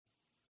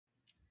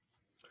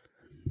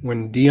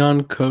When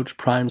Deion coach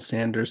Prime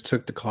Sanders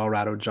took the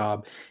Colorado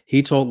job,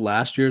 he told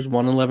last year's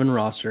 111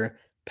 roster,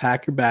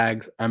 pack your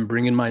bags, I'm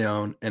bringing my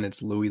own, and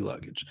it's Louis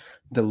Luggage.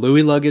 The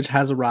Louis Luggage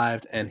has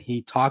arrived, and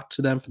he talked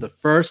to them for the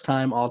first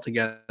time all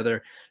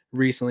together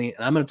recently,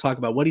 and I'm going to talk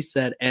about what he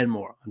said and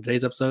more on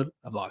today's episode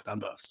of Locked On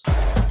Buffs.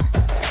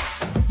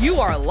 You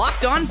are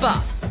Locked On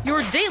Buffs,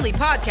 your daily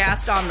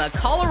podcast on the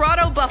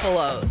Colorado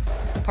Buffaloes.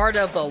 Part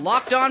of the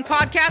Locked On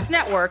Podcast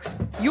Network,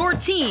 your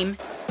team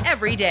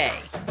every day.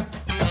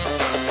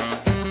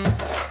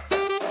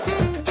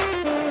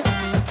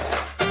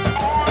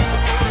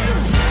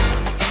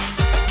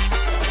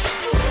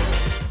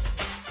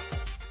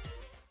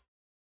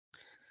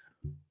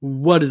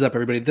 What is up,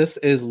 everybody? This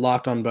is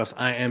Locked On Buffs.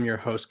 I am your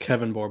host,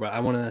 Kevin Borba. I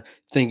want to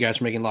thank you guys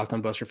for making Locked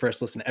On Buffs your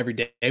first listen every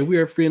day. We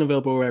are free and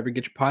available wherever you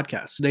get your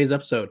podcasts. Today's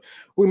episode,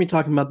 we're going to be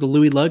talking about the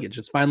Louis Luggage.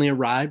 It's finally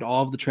arrived.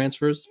 All of the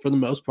transfers, for the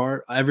most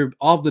part,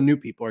 all of the new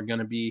people are going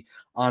to be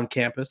on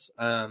campus.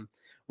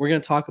 We're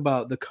going to talk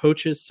about the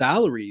coaches'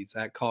 salaries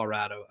at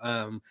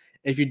Colorado.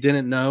 If you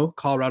didn't know,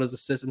 Colorado's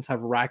assistants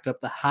have racked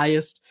up the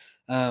highest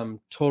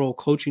total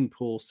coaching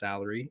pool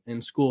salary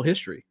in school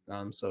history.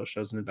 So it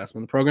shows an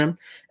investment in the program.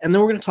 And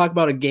then we're going to talk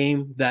about a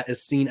game that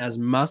is seen as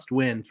must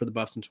win for the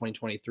Buffs in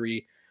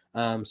 2023.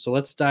 So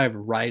let's dive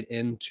right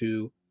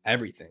into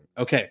everything.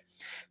 Okay.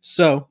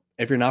 So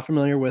if you're not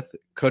familiar with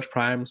Coach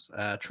Prime's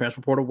transfer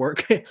portal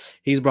work,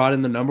 he's brought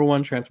in the number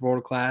one transfer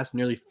portal class,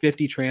 nearly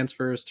 50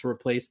 transfers to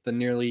replace the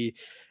nearly,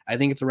 I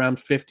think it's around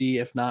 50,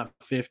 if not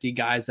 50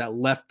 guys that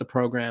left the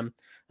program.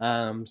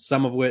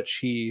 Some of which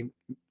he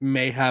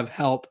may have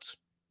helped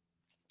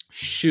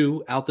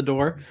shoo out the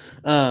door.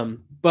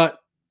 But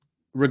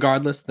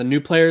regardless, the new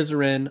players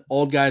are in,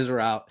 old guys are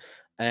out,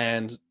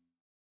 and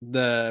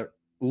the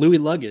Louis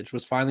Luggage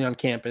was finally on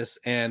campus,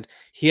 and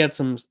he had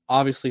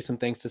obviously some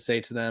things to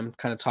say to them,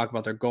 kind of talk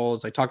about their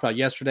goals. I talked about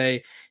yesterday.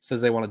 He says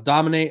they want to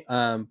dominate,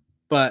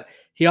 but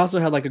he also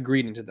had like a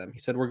greeting to them. He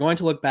said, we're going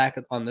to look back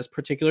on this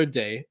particular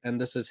day,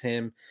 and this is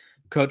him,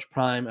 Coach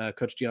Prime,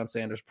 Coach Deion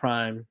Sanders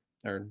Prime,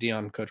 or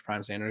Deion Coach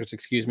Prime Sanders,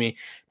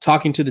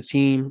 talking to the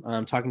team,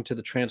 talking to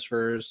the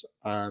transfers.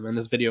 And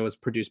this video was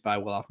produced by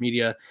Well Off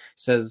Media.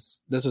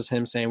 Says this was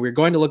him saying, we're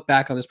going to look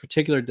back on this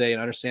particular day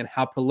and understand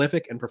how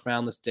prolific and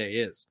profound this day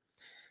is.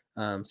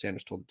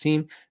 Sanders told the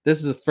team,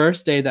 this is the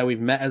first day that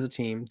we've met as a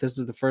team. This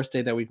is the first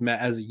day that we've met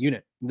as a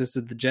unit. This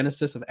is the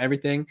genesis of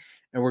everything.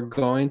 And we're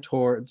going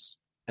towards,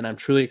 and I'm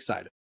truly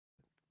excited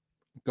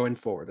going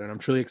forward. And I'm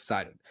truly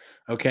excited.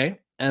 Okay.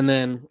 And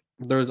then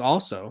there's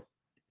also,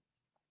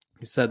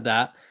 he said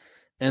that.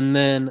 And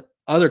then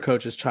other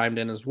coaches chimed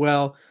in as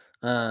well.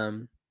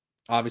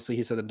 Obviously,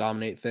 he said the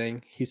dominate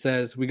thing. He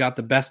says, we got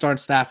the best darn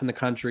staff in the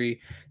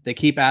country. They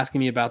keep asking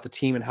me about the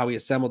team and how we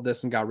assembled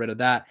this and got rid of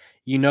that.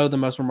 You know, the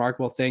most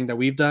remarkable thing that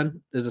we've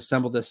done is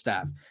assemble this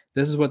staff.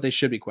 This is what they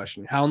should be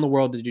questioning. How in the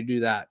world did you do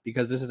that?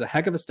 Because this is a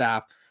heck of a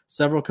staff.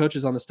 Several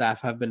coaches on the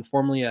staff have been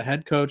formerly a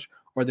head coach,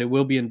 or they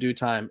will be in due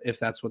time if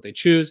that's what they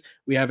choose.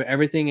 We have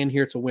everything in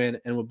here to win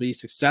and will be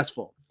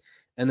successful.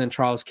 And then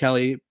Charles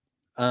Kelly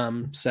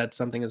said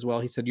something as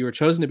well. He said, you were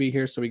chosen to be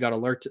here, so we got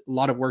a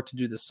lot of work to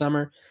do this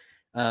summer.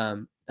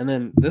 And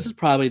then this is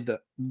probably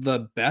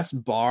the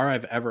best bar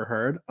I've ever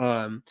heard,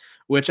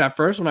 which at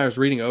first when I was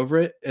reading over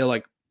it, it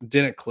like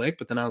didn't click,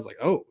 but then I was like,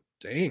 oh,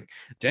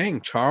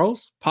 dang,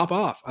 Charles, pop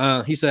off.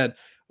 He said,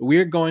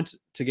 we're going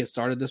to get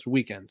started this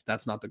weekend.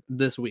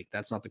 This week.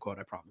 That's not the quote,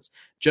 I promise.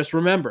 Just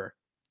remember,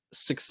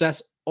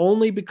 success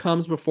only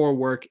becomes before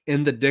work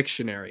in the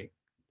dictionary.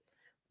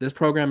 This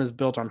program is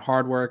built on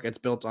hard work. It's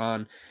built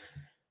on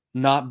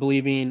not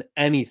believing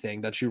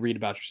anything that you read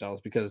about yourselves,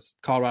 because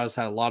Colorado's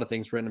had a lot of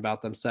things written about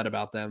them, said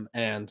about them,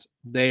 and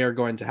they are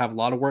going to have a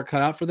lot of work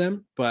cut out for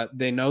them, but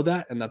they know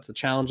that, and that's the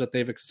challenge that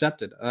they've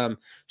accepted.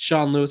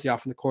 Sean Lewis, the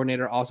offensive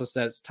coordinator, also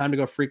said it's time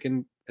to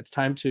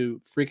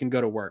freaking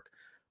go to work.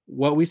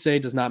 What we say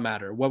does not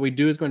matter. What we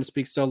do is going to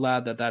speak so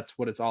loud that that's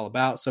what it's all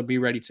about, so be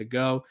ready to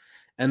go.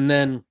 And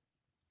then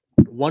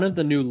one of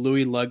the new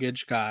Louis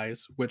Luggage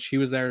guys, which he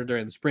was there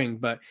during the spring,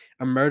 but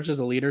emerged as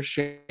a leader,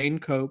 Shane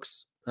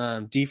Cokes,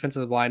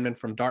 defensive lineman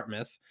from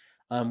Dartmouth,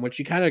 which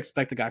you kind of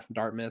expect a guy from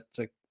Dartmouth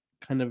to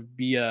kind of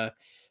be a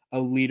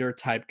leader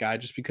type guy,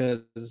 just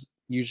because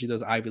usually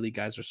those Ivy League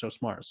guys are so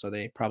smart. So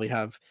they probably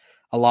have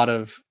a lot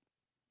of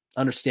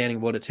understanding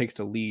what it takes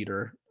to lead,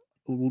 or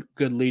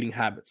good leading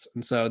habits.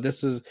 And so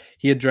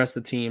he addressed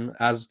the team,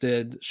 as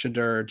did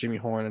Shadur, Jimmy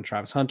Horn, and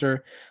Travis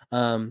Hunter.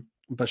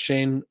 But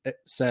Shane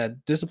said,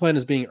 discipline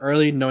is being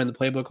early, knowing the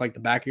playbook like the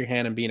back of your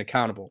hand, and being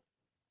accountable.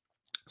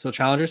 So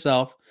challenge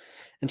yourself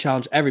and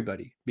challenge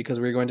everybody, because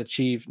we're going to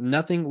achieve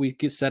nothing we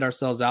could set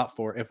ourselves out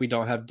for if we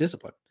don't have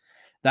discipline.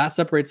 That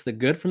separates the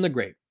good from the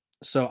great.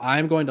 So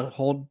I'm going to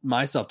hold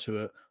myself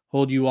to it,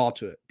 hold you all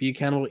to it. Be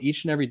accountable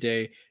each and every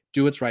day.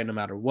 Do what's right no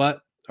matter what,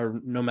 or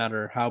no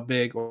matter how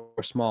big or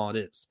small it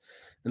is.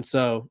 And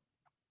so,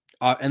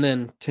 and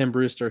then Tim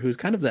Brewster, who's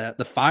kind of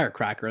the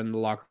firecracker in the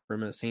locker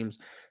room, it seems,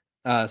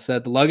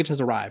 said the luggage has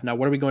arrived. Now,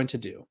 what are we going to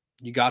do?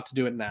 You got to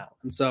do it now.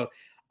 And so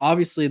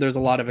obviously there's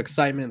a lot of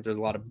excitement. There's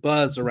a lot of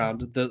buzz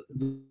around the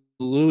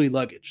Louis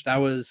Luggage. That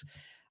was,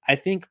 I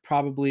think,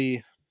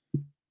 the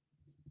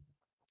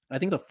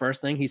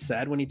first thing he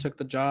said when he took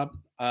the job.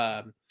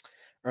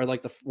 Or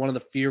like one of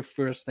the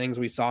first things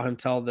we saw him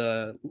tell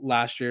the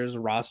last year's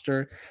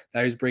roster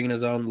that he's bringing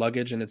his own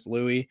luggage and it's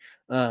Louis.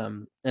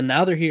 And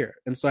now they're here.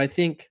 And so I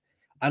don't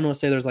want to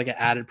say there's like an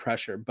added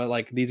pressure, but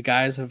like these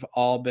guys have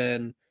all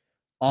been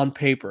on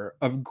paper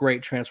a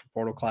great transfer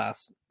portal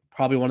class,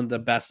 probably one of the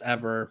best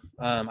ever.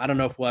 I don't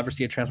know if we'll ever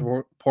see a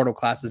transfer portal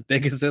class as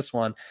big as this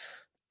one,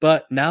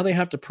 but now they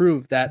have to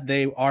prove that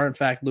they are, in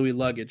fact, Louis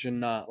Luggage and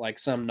not like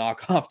some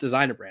knockoff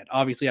designer brand.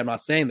 Obviously, I'm not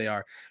saying they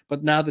are,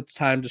 but now it's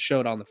time to show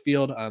it on the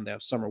field. They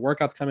have summer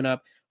workouts coming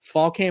up.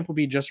 Fall camp will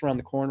be just around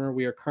the corner.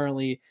 We are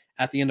currently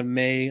at the end of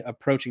May,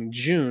 approaching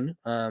June.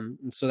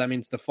 And so that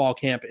means the fall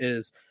camp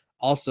is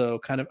also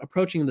kind of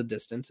approaching the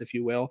distance, if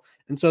you will.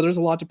 And so there's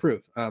a lot to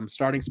prove.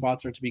 Starting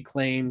spots are to be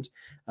claimed.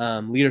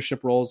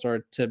 Leadership roles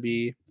are to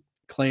be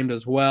claimed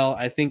as well.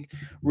 I think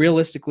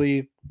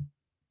realistically,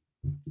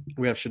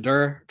 we have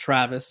Shadur,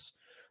 Travis.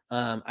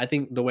 I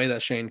think the way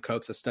that Shane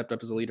Cokes has stepped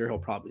up as a leader, he'll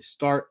probably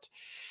start.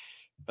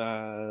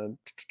 That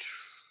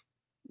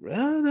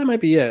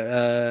might be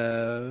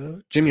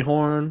it. Jimmy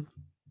Horn.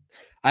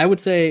 I would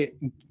say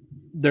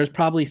there's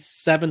probably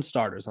 7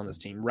 starters on this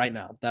team right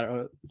now that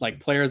are like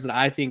players that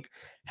I think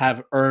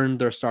have earned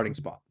their starting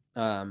spot.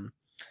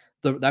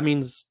 That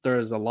means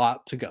there's a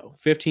lot to go.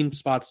 15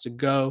 spots to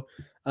go,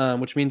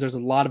 which means there's a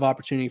lot of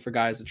opportunity for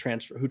guys who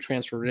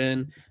transferred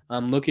in,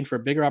 looking for a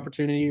bigger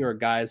opportunity, or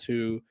guys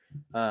who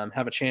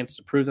have a chance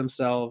to prove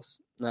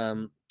themselves.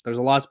 There's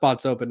a lot of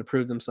spots open to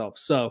prove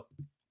themselves, so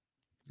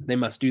they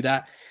must do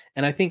that.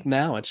 And I think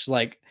now it's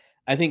like,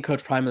 I think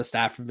Coach Prime and the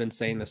staff have been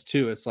saying this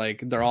too. It's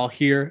like they're all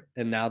here,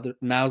 and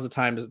now's the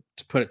time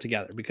to put it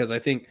together, because I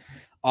think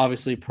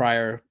obviously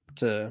prior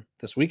to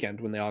this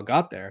weekend when they all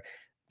got there,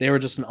 they were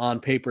just an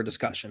on-paper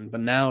discussion, but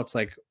now it's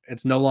like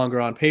it's no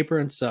longer on paper,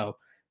 and so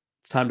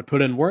it's time to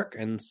put in work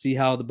and see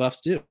how the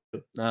Buffs do.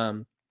 It's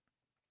going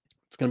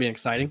to be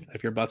exciting.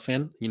 If you're a Buffs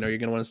fan, you're going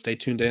to want to stay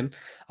tuned in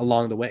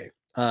along the way.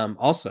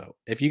 Also,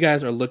 if you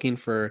guys are looking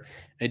for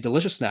a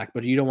delicious snack,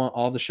 but you don't want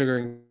all the sugar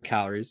and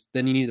calories,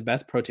 then you need the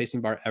best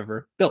pro-tasting bar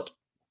ever built.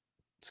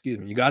 Excuse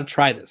me. You got to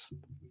try this.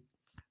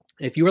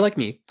 If you are like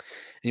me and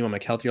you want to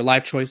make healthier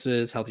life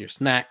choices, healthier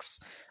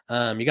snacks,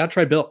 you got to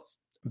try Built.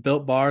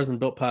 Built bars and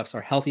Built puffs are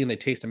healthy and they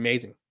taste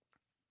amazing.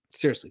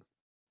 Seriously.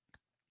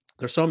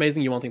 They're so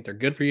amazing you won't think they're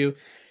good for you.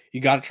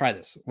 You got to try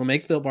this. What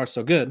makes Built bars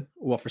so good?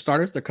 Well, for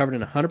starters, they're covered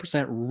in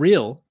 100%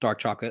 real dark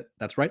chocolate.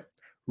 That's right.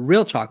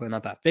 Real chocolate,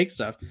 not that fake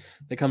stuff.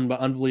 They come with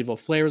unbelievable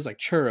flavors like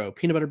churro,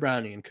 peanut butter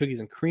brownie, and cookies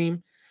and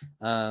cream.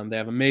 They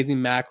have amazing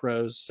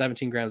macros,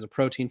 17 grams of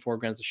protein, 4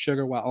 grams of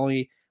sugar, while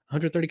only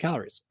 130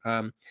 calories.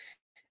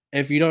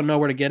 If you don't know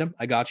where to get them,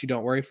 I got you.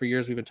 Don't worry. For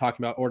years, we've been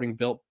talking about ordering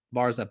Built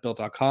bars at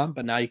Built.com,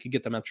 but now you can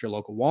get them at your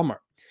local Walmart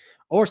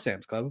or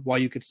Sam's Club, while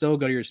you could still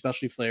go to your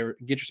specialty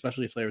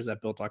flavors at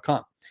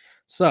Built.com.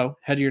 So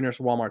head to your nearest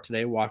Walmart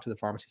today, walk to the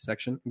pharmacy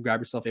section, and grab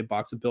yourself a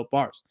box of Built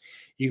bars.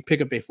 You can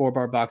pick up a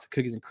 4-bar box of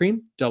cookies and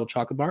cream, double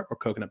chocolate bar, or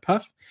coconut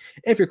puff.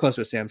 If you're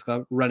closer to Sam's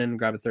Club, run in and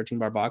grab a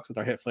 13-bar box with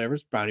our hit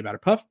flavors, brownie batter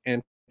puff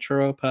and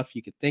churro puff.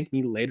 You can thank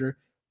me later.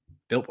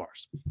 Built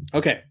bars.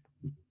 Okay.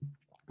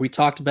 We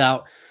talked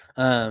about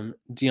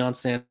Deion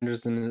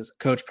Sanders and his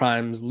Coach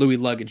Prime's Louis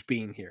Luggage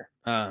being here.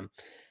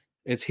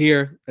 It's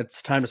here.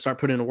 It's time to start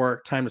putting in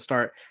work. Time to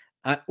start.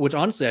 Which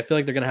honestly, I feel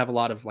like they're going to have a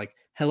lot of like,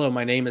 "Hello,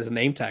 my name is"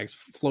 name tags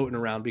floating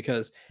around,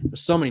 because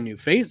there's so many new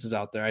faces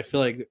out there. I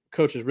feel like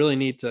coaches really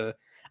need to.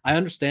 I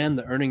understand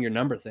the earning your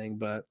number thing,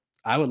 but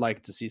I would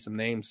like to see some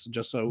names,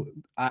 just so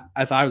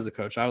if I was a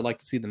coach, I would like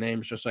to see the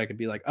names just so I could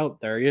be like, "Oh,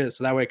 there he is."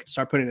 So that way I could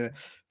start putting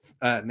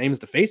names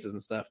to faces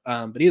and stuff.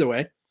 But either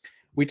way,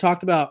 we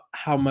talked about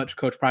how much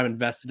Coach Prime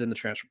invested in the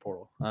transfer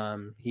portal.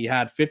 He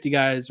had 50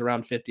 guys,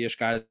 around 50-ish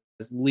guys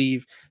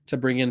leave to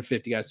bring in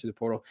 50 guys through the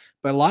portal.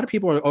 But a lot of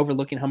people are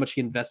overlooking how much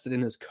he invested in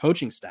his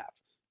coaching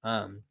staff.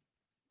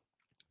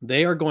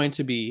 They are going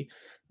to be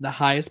the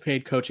highest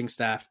paid coaching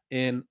staff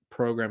in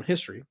program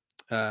history,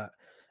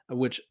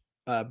 which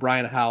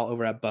Brian Howell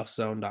over at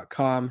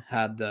buffzone.com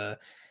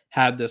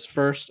had this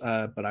first,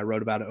 but I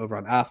wrote about it over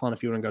on Athlon.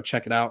 If you want to go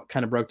check it out,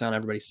 kind of broke down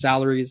everybody's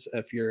salaries.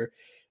 If you're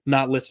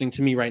not listening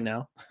to me right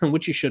now,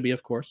 which you should be,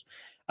 of course.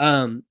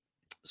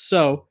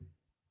 So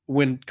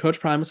when Coach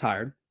Prime was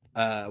hired,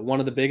 one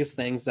of the biggest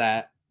things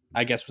that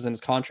I guess was in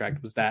his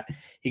contract was that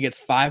he gets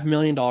 $5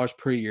 million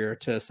per year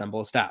to assemble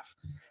a staff,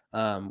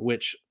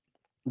 which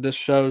this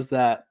shows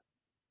that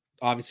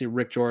obviously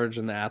Rick George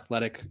and the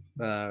athletic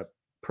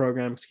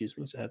program, excuse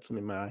me, I had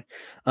something in my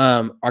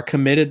eye, are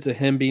committed to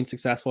him being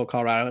successful at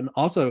Colorado. And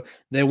also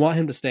they want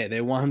him to stay.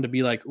 They want him to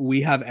be like,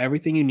 "We have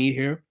everything you need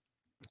here.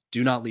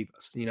 Do not leave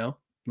us.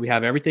 We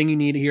have everything you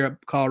need here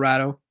at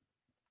Colorado.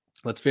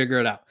 Let's figure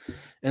it out."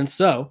 And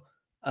so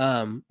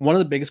one of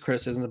the biggest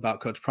criticisms about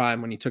Coach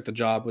Prime when he took the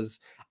job was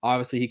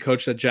obviously he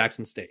coached at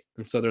Jackson State.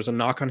 And so there's a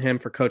knock on him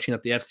for coaching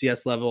at the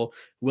FCS level.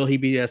 Will he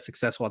be as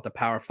successful at the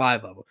Power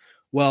 5 level?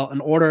 Well,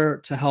 in order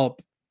to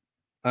help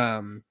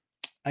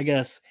I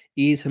guess,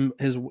 ease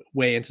his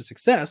way into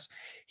success,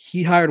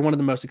 he hired one of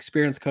the most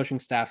experienced coaching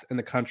staffs in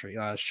the country.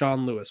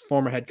 Sean Lewis,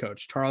 former head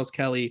coach, Charles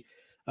Kelly,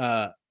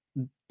 uh,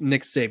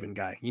 Nick Saban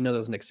guy. You know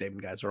those Nick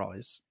Saban guys are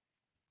always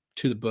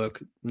to the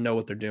book, know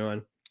what they're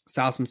doing.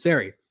 Sal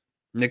Sinceri,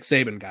 Nick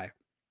Saban guy.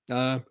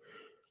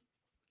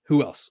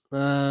 Who else?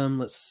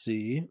 Let's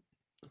see.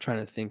 I'm trying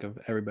to think of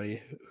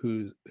everybody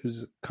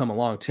who's come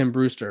along. Tim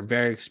Brewster,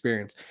 very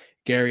experienced.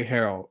 Gary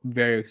Harrell,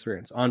 very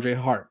experienced. Andre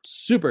Hart,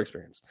 super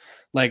experienced.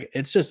 Like,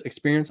 it's just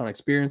experience on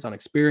experience on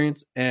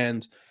experience.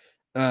 And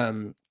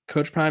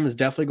Coach Prime is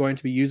definitely going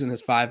to be using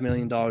his $5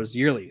 million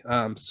yearly.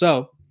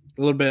 So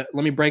a little bit,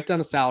 let me break down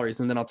the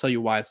salaries, and then I'll tell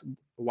you why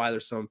they're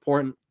so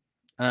important.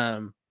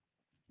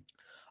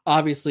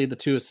 Obviously, the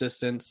two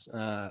assistants,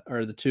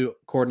 or the two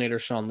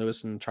coordinators, Sean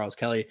Lewis and Charles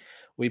Kelly,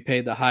 we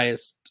paid the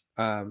highest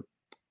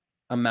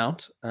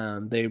amount.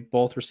 They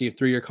both received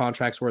 3-year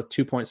contracts worth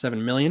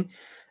 $2.7 million.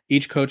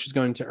 Each coach is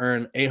going to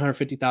earn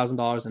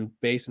 $850,000 in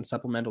base and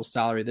supplemental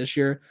salary this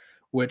year,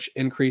 which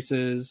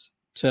increases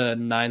to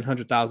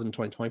 $900,000 in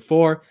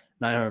 2024,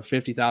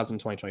 $950,000 in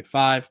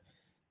 2025.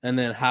 And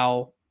then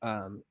Hal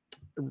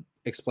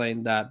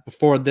explained that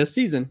before this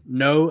season,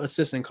 no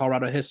assistant in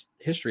Colorado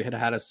history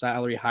had a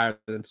salary higher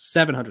than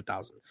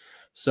 $700,000.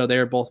 So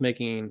they're both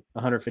making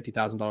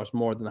 $150,000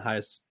 more than the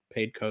highest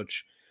paid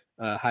coach,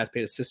 highest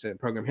paid assistant in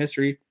program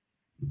history.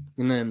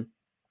 And then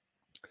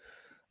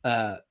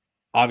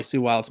obviously,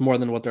 while it's more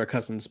than what they're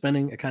accustomed to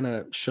spending, it kind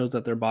of shows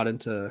that they're bought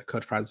into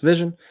Coach Prime's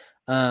vision.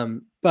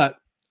 But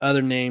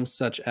other names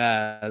such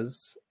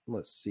as,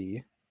 let's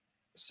see,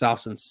 Sal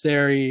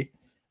Sinceri.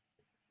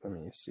 Let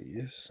me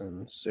see,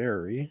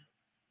 Sinceri.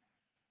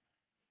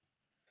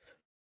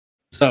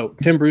 So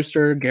Tim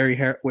Brewster, Gary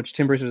Harrell, which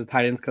Tim Brewster is a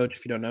tight ends coach.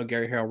 If you don't know,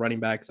 Gary Harrell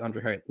running backs,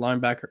 Andre Hart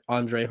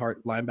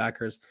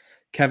linebackers,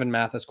 Kevin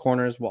Mathis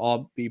corners will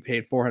all be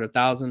paid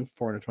 $400,000,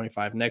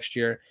 $425,000 next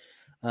year.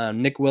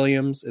 Nick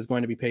Williams is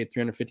going to be paid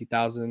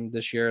 $350,000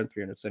 this year and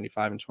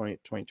 $375,000 in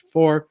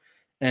 2024.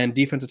 And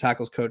defensive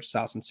tackles coach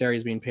Sal Sinceri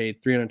is being paid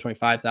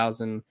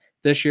 $325,000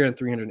 this year and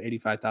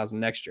 $385,000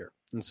 next year.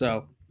 And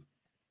so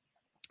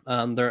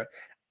they're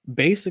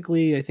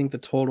basically, I think the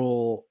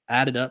total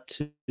added up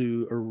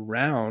to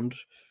around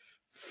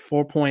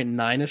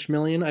 4.9-ish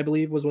million, I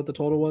believe was what the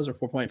total was, or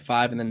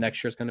 4.5. And then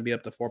next year is going to be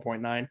up to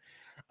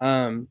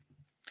 4.9.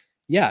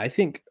 Yeah, I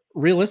think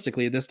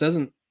realistically,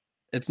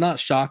 it's not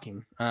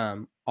shocking,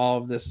 all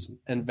of this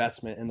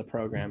investment in the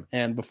program.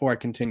 And before I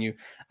continue,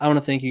 I want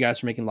to thank you guys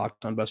for making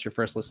Locked On Buffs your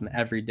first listen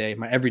every day.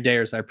 My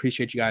everydayers, I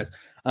appreciate you guys.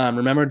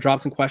 Remember, drop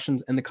some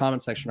questions in the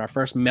comment section. Our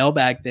first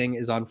mailbag thing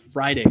is on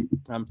Friday.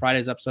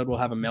 Friday's episode, we'll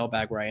have a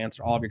mailbag where I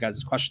answer all of your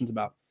guys' questions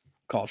about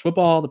college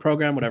football, the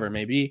program, whatever it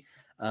may be.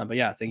 But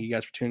yeah, thank you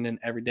guys for tuning in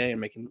every day and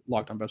making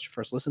Locked On Buffs your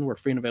first listen. We're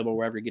free and available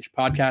wherever you get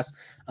your podcast.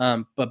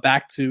 But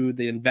back to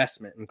the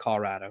investment in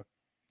Colorado.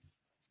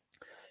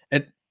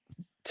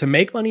 To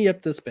make money, you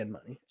have to spend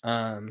money.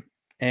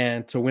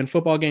 And to win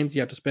football games,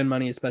 you have to spend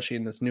money, especially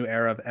in this new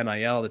era of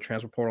NIL, the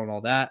transfer portal, and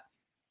all that.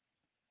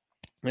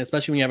 And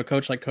especially when you have a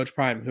coach like Coach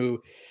Prime,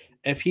 who,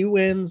 if he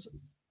wins,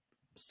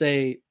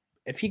 say,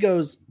 if he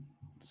goes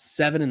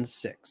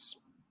 7-6,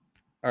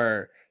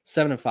 or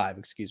 7-5,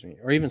 excuse me,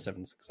 or even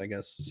 7-6, I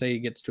guess, say he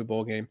gets to a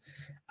bowl game,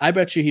 I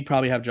bet you he'd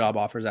probably have job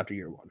offers after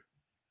year one.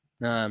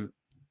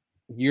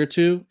 Year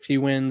two, if he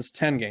wins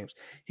 10 games,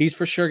 he's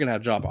for sure going to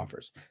have job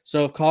offers.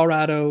 So if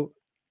Colorado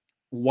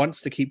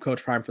wants to keep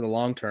Coach Prime for the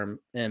long term,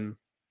 and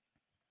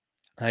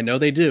I know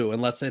they do,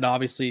 unless it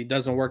obviously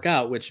doesn't work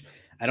out, which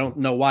I don't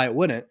know why it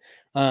wouldn't,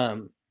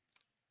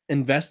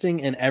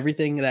 investing in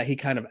everything that he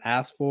kind of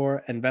asked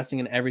for, investing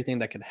in everything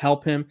that could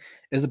help him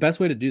is the best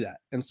way to do that.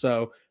 And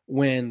so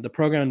when the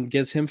program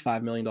gives him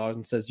 $5 million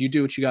and says, you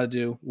do what you got to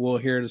do, we're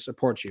here to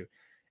support you,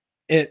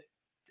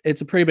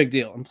 it's a pretty big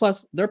deal. And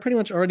plus, they're pretty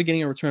much already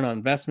getting a return on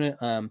investment.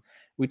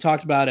 We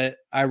talked about it.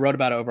 I wrote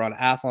about it over on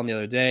Athlon the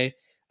other day.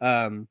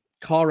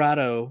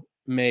 Colorado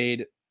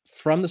made,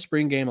 from the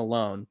spring game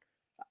alone,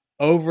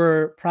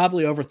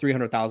 probably over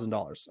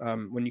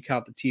 $300,000 when you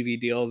count the TV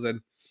deals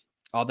and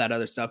all that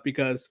other stuff,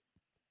 because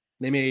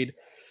they made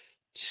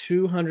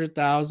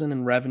 $200,000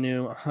 in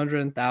revenue,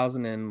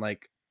 $100,000 in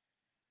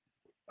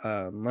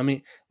let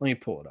me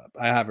pull it up.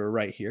 I have it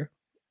right here.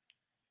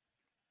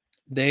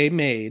 They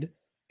made,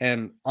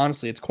 and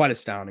honestly, it's quite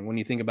astounding when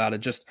you think about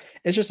it.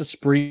 It's just a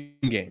spring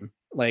game.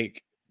 They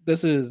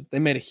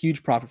made a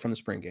huge profit from the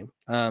spring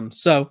game.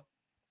 So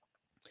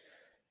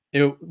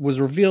it was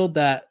revealed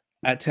that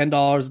at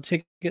 $10 a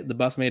ticket, the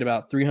bus made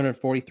about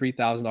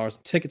 $343,000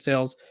 in ticket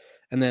sales,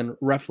 and then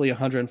roughly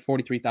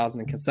 $143,000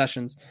 in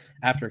concessions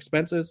after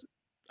expenses.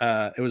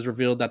 It was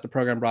revealed that the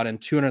program brought in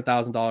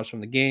 $200,000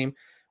 from the game,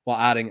 while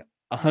adding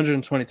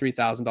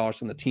 $123,000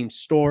 from the team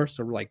store,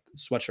 so like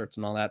sweatshirts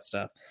and all that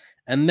stuff.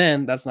 And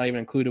then that's not even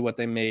included what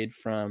they made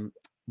from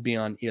being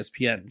on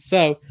ESPN.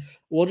 So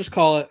we'll just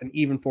call it an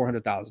even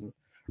 $400,000.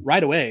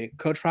 Right away,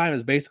 Coach Prime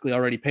has basically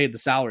already paid the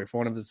salary for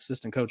one of his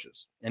assistant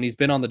coaches, and he's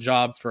been on the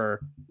job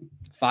for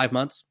 5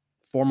 months,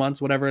 4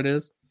 months, whatever it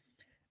is.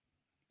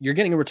 you're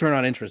getting a return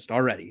on interest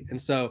already. And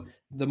so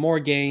the more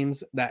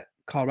games that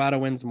Colorado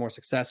wins, the more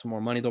success, the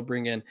more money they'll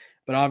bring in.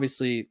 But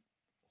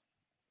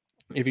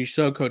if you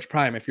show Coach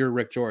Prime, if you're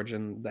Rick George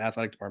in the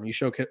athletic department, you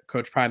show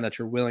Coach Prime that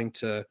you're willing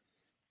to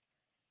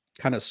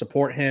kind of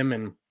support him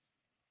and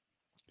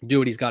do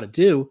what he's got to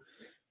do,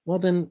 well,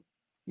 then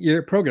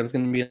your program is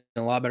going to be in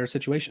a lot better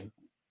situation.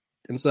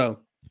 And so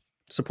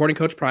supporting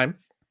Coach Prime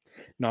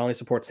not only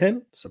supports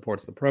him,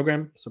 supports the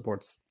program,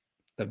 supports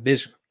the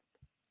vision.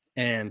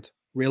 And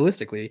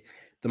realistically,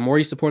 the more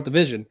you support the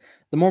vision,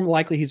 the more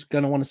likely he's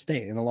going to want to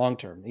stay in the long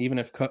term, even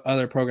if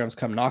other programs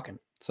come knocking.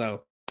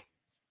 So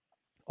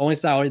only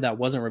salary that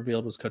wasn't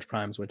revealed was Coach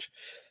Prime's, which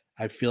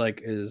I feel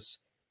like is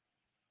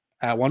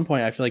at one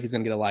point, I feel like he's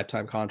going to get a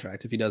lifetime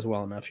contract if he does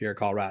well enough here at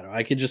Colorado.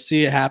 I could just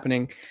see it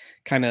happening,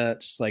 kind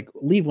of just like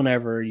leave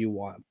whenever you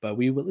want, but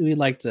we'd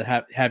like to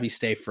have you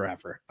stay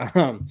forever.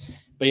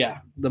 But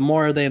yeah, the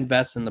more they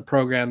invest in the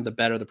program, the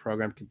better the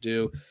program could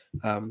do.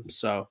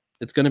 So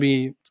it's going to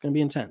be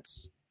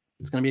intense.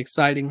 It's going to be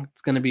exciting.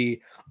 It's going to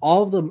be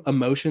all of the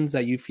emotions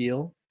that you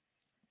feel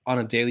on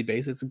a daily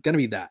basis. It's going to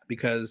be that,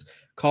 because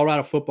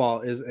Colorado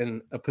football is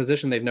in a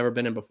position they've never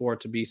been in before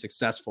to be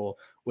successful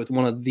with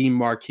one of the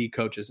marquee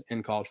coaches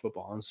in college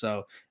football. And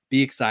so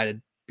be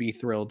excited, be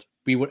thrilled,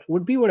 be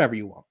whatever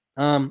you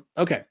want.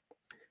 Okay.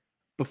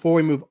 Before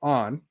we move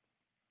on,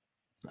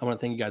 I want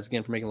to thank you guys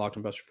again for making Locked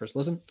On Buffs your first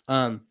listen.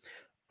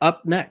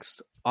 Up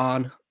next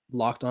on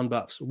Locked On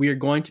Buffs, we are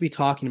going to be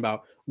talking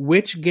about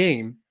which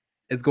game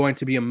is going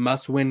to be a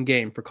must-win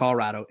game for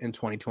Colorado in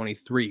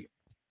 2023.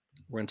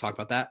 We're going to talk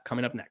about that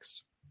coming up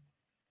next.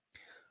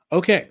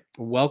 Okay,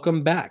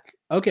 welcome back.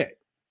 Okay,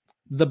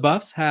 the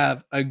Buffs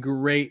have a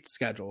great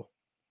schedule.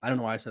 I don't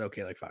know why I said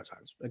okay like 5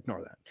 times.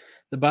 Ignore that.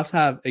 The Buffs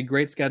have a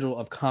great schedule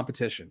of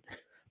competition,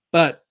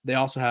 but they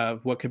also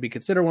have what could be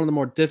considered one of the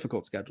more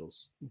difficult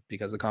schedules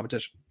because of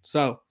competition.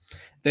 So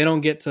they don't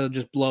get to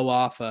just blow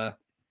off a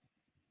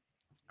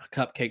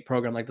cupcake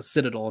program like the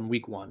Citadel in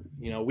week 1.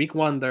 Week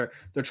 1, they're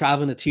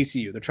traveling to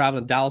TCU. They're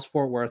traveling to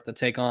Dallas-Fort Worth to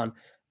take on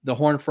the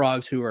Horned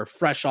Frogs, who are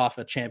fresh off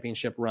a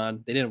championship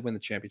run. They didn't win the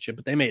championship,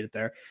 but they made it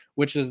there,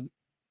 which is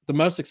the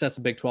most success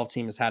a Big 12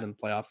 team has had in the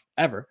playoff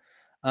ever.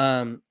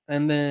 And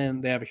then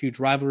they have a huge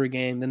rivalry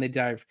game. Then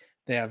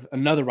they have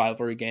another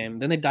rivalry game.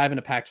 Then they dive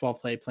into Pac-12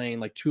 play,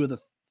 playing like 2 of the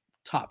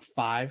top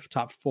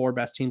 4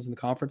 best teams in the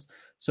conference.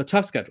 So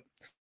tough schedule.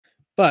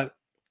 But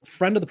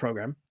friend of the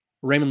program,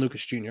 Raymond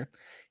Lucas Jr.,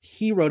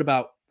 he wrote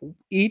about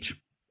each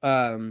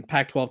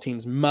Pac-12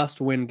 team's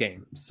must-win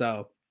game.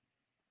 So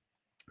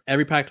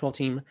every Pac-12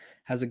 team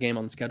has a game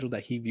on the schedule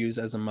that he views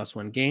as a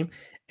must-win game.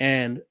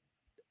 And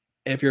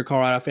if you're a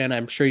Colorado fan,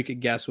 I'm sure you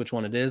could guess which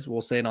one it is.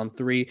 We'll say it on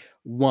 3.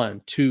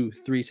 1, 2,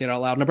 3. Say it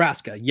out loud.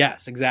 Nebraska.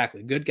 Yes,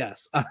 exactly. Good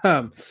guess.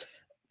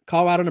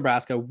 Colorado,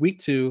 Nebraska, week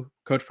 2,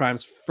 Coach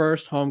Prime's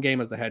first home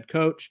game as the head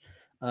coach.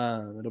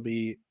 It'll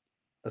be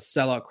a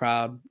sellout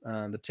crowd.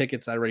 The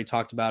tickets, I already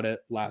talked about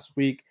it last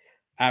week.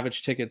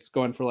 Average tickets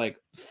going for like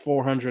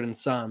 400 and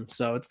some.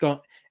 So it's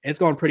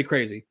going pretty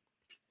crazy.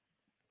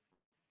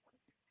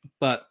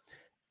 But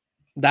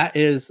that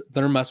is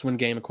their must-win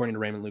game, according to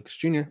Raymond Lucas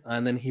Jr.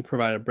 And then he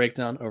provided a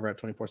breakdown over at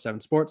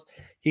 24/7 Sports.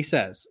 He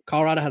says,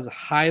 Colorado has a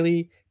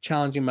highly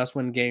challenging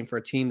must-win game for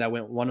a team that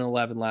went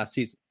 1-11 last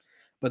season.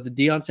 But the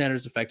Deion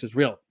Sanders effect is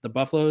real. The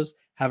Buffaloes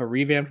have a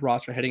revamped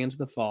roster heading into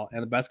the fall,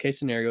 and the best-case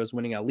scenario is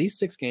winning at least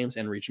 6 games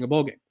and reaching a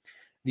bowl game.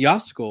 The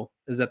obstacle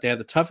is that they have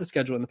the toughest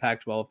schedule in the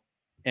Pac-12,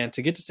 and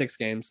to get to 6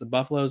 games, the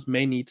Buffaloes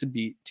may need to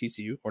beat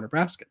TCU or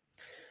Nebraska.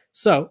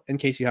 So, in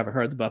case you haven't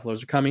heard, the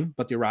Buffaloes are coming,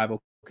 but the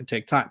arrival could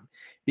take time.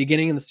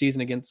 Beginning the season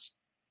against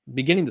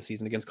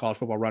college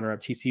football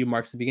runner-up TCU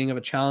marks the beginning of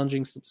a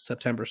challenging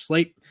September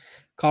slate.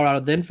 Colorado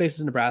then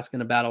faces Nebraska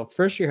in a battle of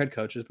first-year head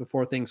coaches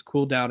before things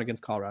cool down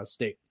against Colorado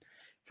State.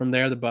 From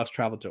there, the Buffs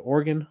travel to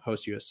Oregon,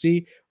 host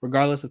USC.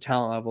 Regardless of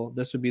talent level,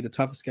 this would be the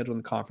toughest schedule in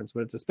the conference,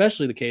 but it's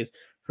especially the case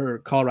for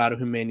Colorado,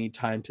 who may need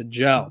time to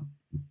gel.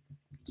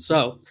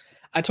 So,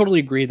 I totally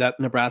agree that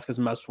Nebraska's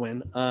must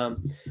win.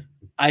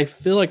 I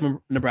feel like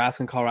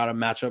Nebraska and Colorado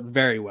match up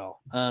very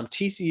well.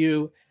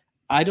 TCU,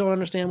 I don't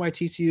understand why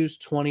TCU's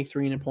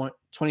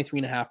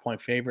 23.5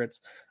 point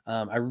favorites.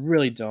 I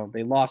really don't.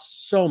 They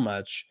lost so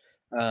much,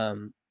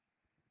 and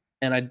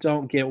I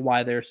don't get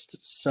why they're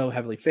so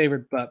heavily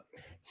favored. But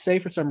say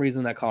for some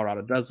reason that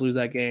Colorado does lose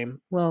that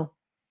game, well,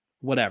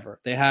 whatever.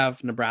 They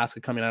have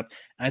Nebraska coming up.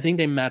 And I think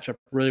they match up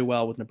really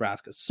well with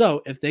Nebraska.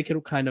 So if they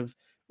could kind of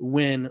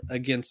win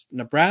against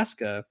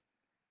Nebraska,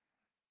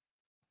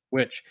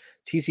 which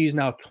TCU is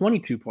now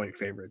 22-point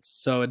favorites.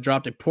 So it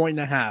dropped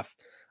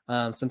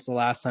 1.5 since the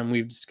last time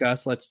we've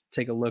discussed. Let's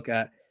take a look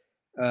at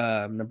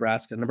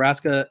Nebraska.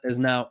 Nebraska is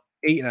now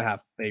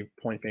 8.5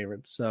 point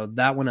favorites. So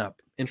that went up.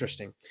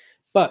 Interesting.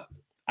 But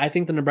I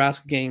think the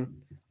Nebraska game,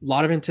 a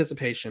lot of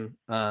anticipation.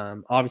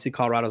 Obviously,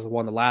 Colorado's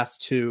won the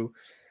last 2.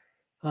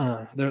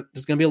 There's going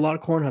to be a lot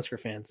of Cornhusker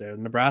fans there.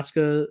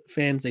 Nebraska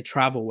fans, they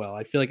travel well.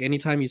 I feel like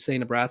anytime you say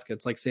Nebraska,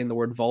 it's like saying the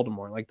word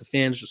Voldemort. Like the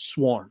fans just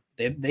swarm.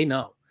 They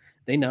know.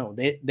 They know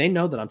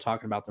that I'm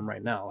talking about them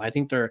right now. I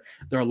think their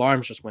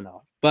alarms just went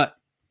off. But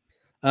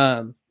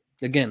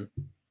again,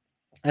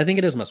 I think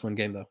it is a must-win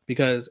game, though,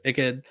 because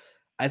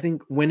I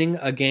think winning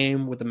a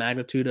game with the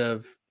magnitude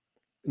of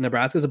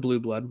Nebraska's a blue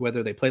blood,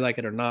 whether they play like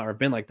it or not, or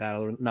been like that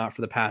or not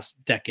for the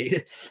past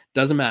decade,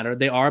 doesn't matter.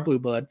 They are a blue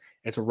blood.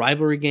 It's a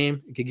rivalry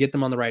game. It could get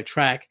them on the right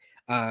track.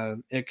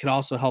 It could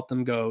also help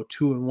them go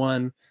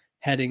 2-1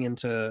 heading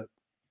into,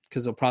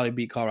 because they'll probably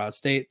beat Colorado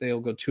State. They'll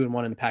go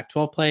 2-1 in the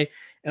Pac-12 play.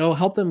 It'll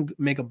help them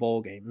make a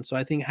bowl game. And so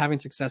I think having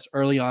success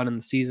early on in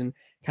the season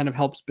kind of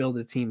helps build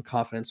the team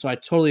confidence. So I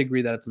totally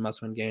agree that it's a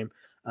must-win game.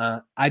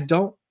 I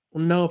don't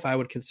know if I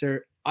would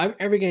consider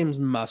every game's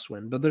must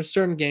win, but there's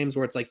certain games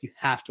where it's like you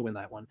have to win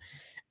that one.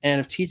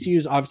 And if TCU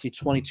is obviously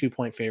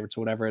 22-point favorites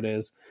or whatever it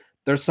is,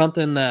 there's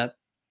something that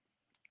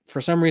for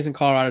some reason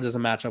Colorado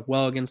doesn't match up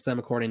well against them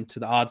according to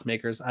the odds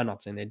makers. I'm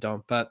not saying they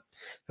don't, but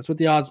that's what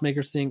the odds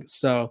makers think.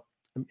 So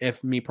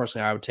if me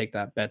personally, I would take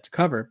that bet to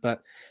cover,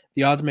 but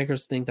the odds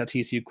makers think that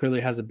TCU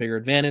clearly has a bigger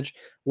advantage.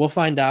 We'll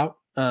find out.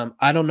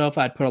 I don't know if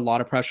I'd put a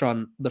lot of pressure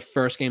on the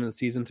first game of the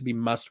season to be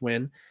must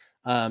win.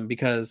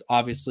 Because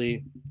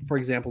obviously, for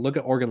example, look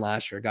at Oregon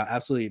last year, got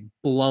absolutely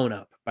blown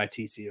up by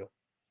TCU.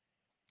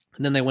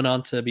 And then they went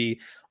on to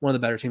be one of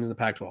the better teams in the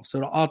Pac-12.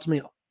 So it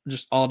ultimately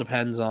just all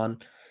depends on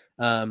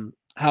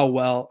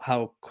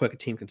how quick a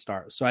team can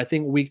start. So I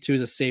think week 2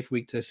 is a safe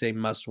week to say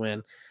must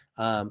win.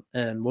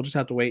 And we'll just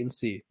have to wait and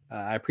see.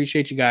 I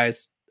appreciate you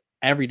guys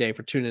every day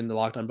for tuning into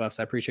Locked On Buffs.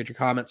 I appreciate your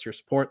comments, your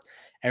support,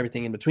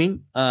 everything in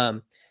between.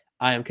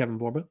 I am Kevin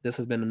Borba. This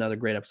has been another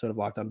great episode of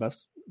Locked On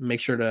Buffs. Make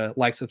sure to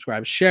like,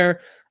 subscribe, share,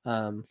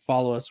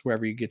 follow us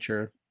wherever you get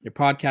your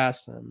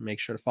podcast. Make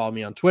sure to follow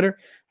me on Twitter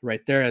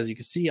right there. As you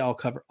can see, I'll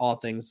cover all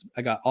things.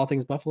 I got all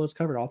things Buffaloes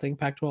covered, all things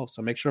Pac-12.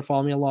 So make sure to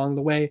follow me along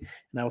the way,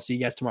 and I will see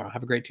you guys tomorrow.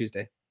 Have a great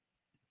Tuesday.